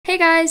Hey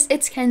guys,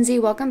 it's Kenzie.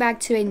 Welcome back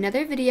to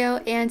another video,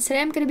 and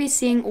today I'm going to be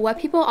seeing what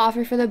people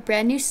offer for the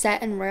brand new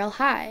set in Royale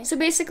High. So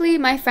basically,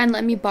 my friend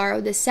let me borrow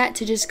this set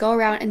to just go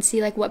around and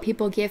see like what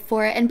people give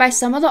for it, and by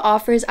some of the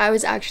offers, I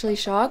was actually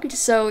shocked.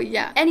 So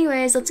yeah.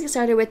 Anyways, let's get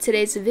started with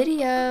today's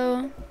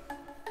video.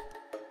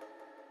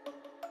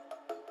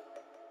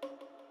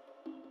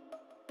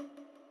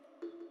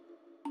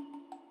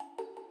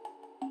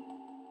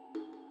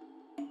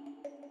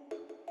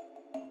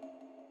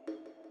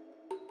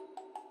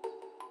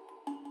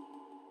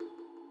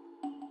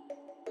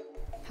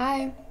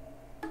 Hi.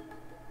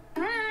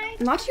 Hi.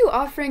 Not you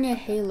offering a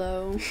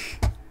halo.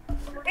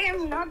 Wait,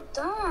 I'm not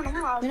done.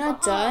 Oh, You're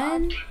not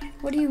done?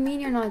 What do you mean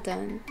you're not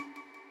done?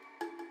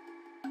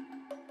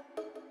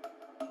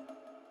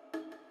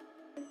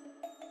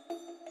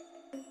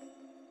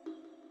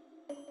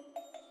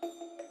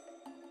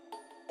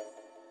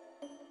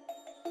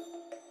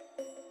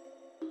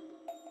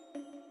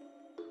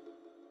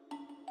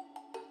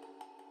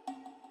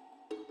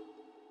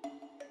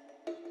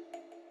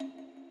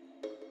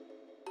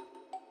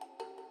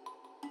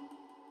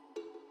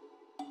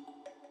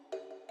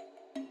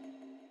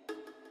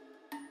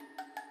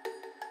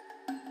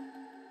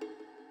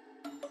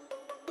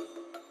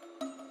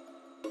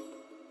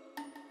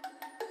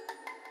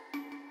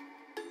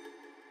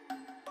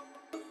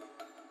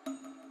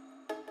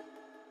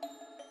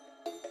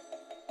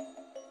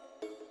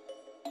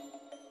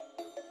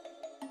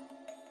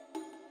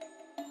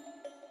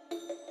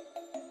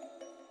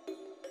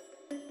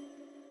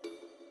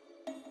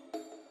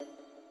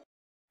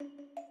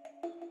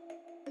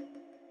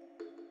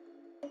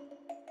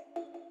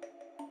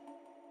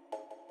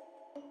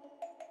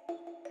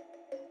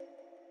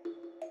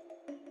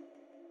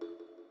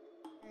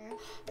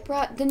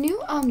 Bruh, the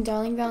new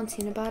Darling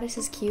Valentina bodice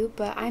is cute,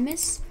 but I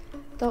miss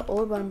the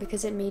old one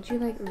because it made you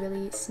like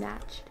really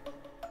snatched.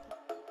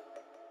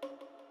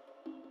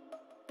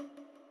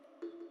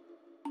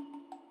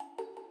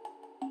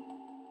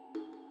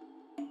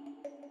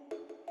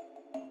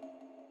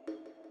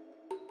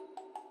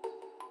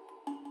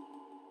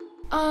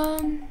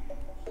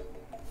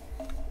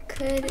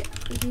 Could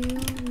you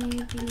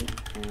maybe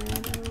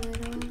add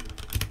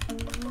a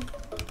little?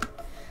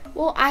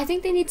 Well, I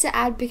think they need to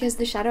add because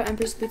the Shadow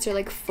Empress boots are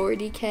like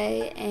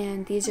 40k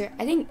and these are,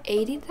 I think,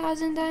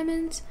 80,000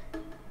 diamonds.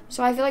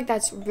 So I feel like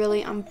that's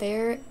really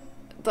unfair,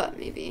 but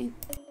maybe.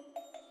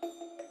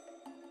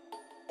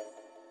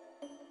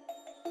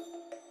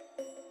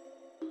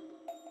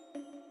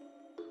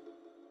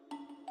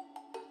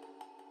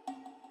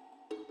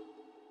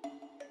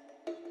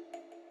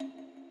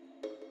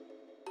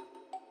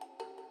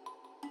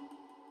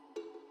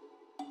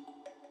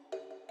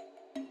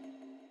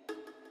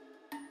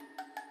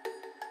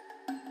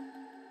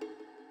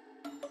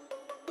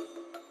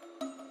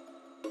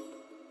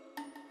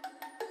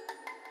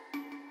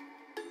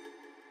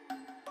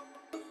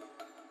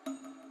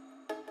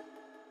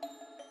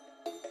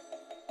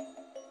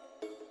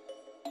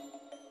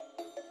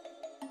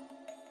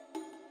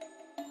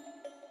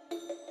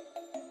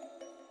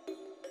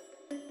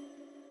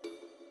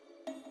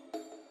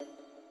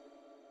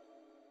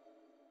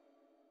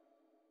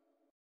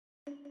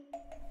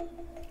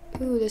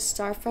 Ooh, the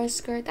starfire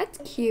skirt. That's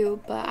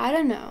cute, but I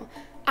don't know.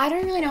 I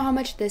don't really know how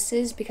much this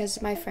is because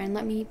my friend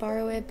let me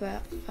borrow it,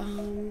 but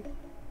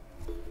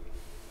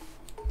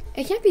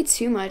it can't be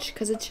too much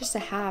because it's just a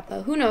hat,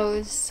 but who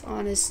knows,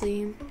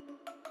 honestly.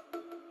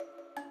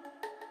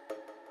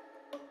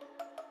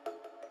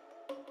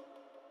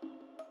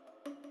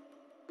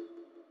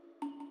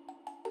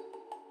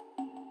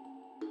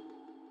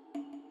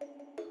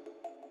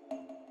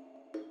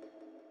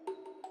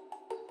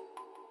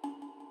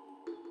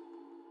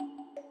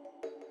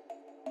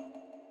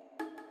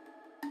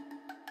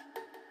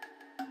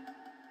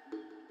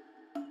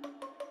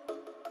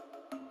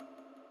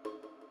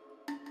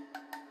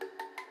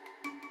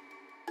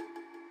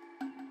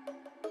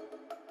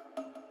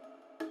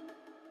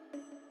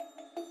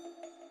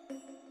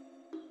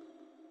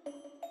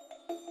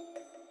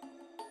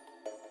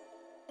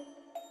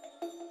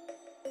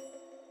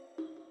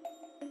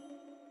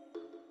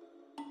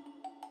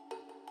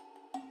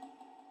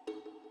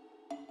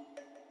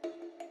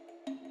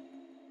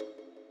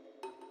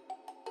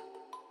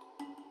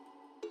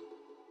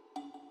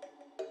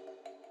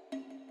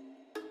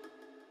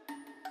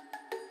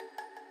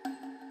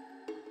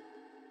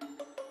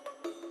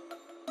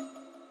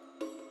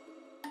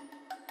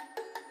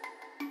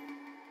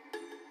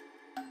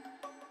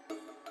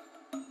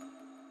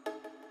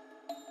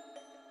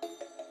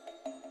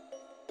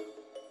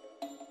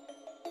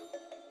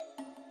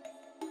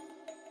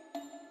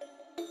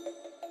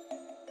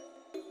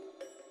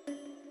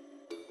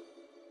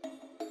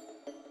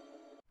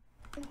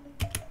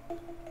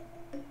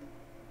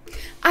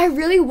 I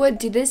really would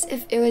do this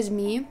if it was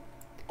me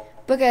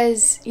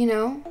because, you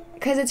know,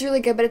 because it's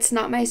really good, but it's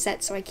not my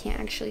set, so I can't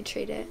actually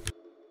trade it.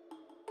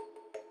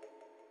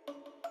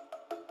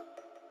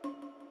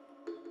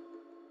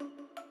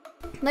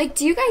 Like,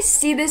 do you guys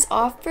see this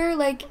offer?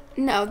 Like,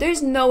 no,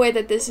 there's no way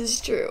that this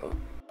is true.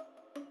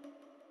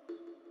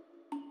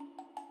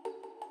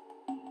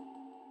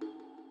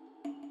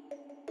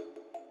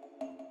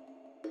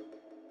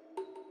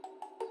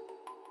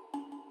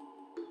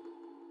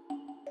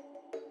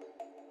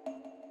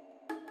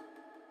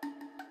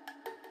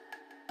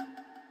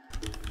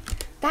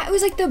 That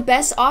was like the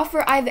best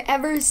offer I've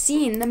ever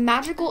seen. The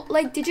magical,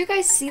 like, did you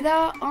guys see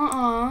that?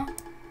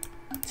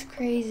 It's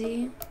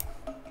crazy.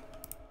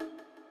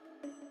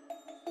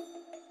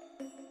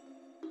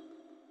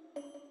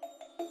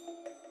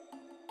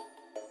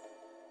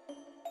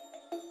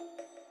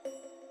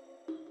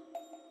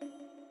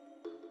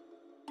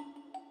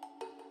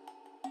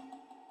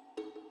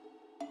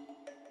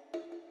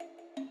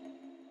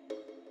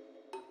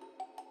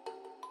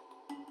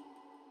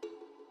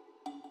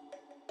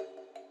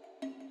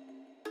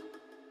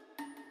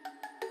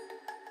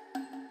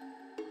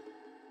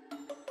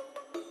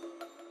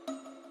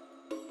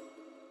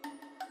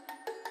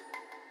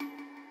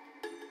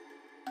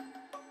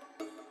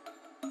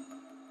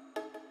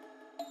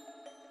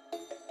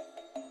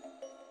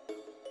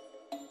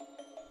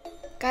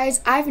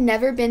 Guys, I've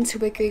never been to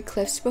Wickery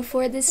Cliffs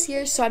before this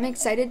year, so I'm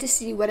excited to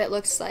see what it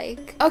looks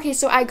like. Okay,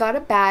 so I got a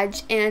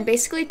badge, and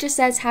basically it just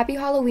says Happy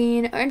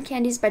Halloween, earn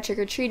candies by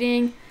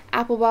trick-or-treating,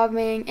 apple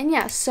bobbing, and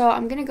yeah, so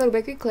I'm gonna go to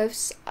Wickery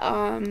Cliffs.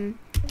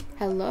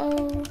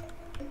 Hello?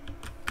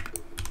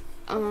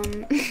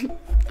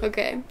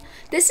 Okay.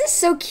 This is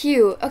so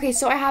cute. Okay,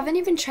 so I haven't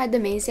even tried the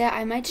maze yet.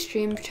 I might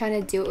stream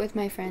trying to do it with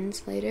my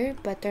friends later,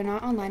 but they're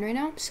not online right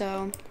now,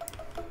 so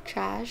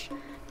trash.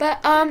 But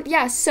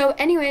yeah, so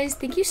anyways,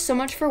 thank you so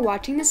much for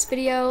watching this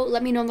video.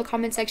 Let me know in the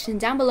comment section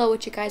down below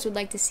what you guys would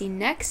like to see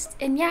next.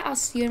 And yeah, I'll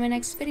see you in my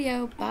next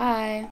video. Bye.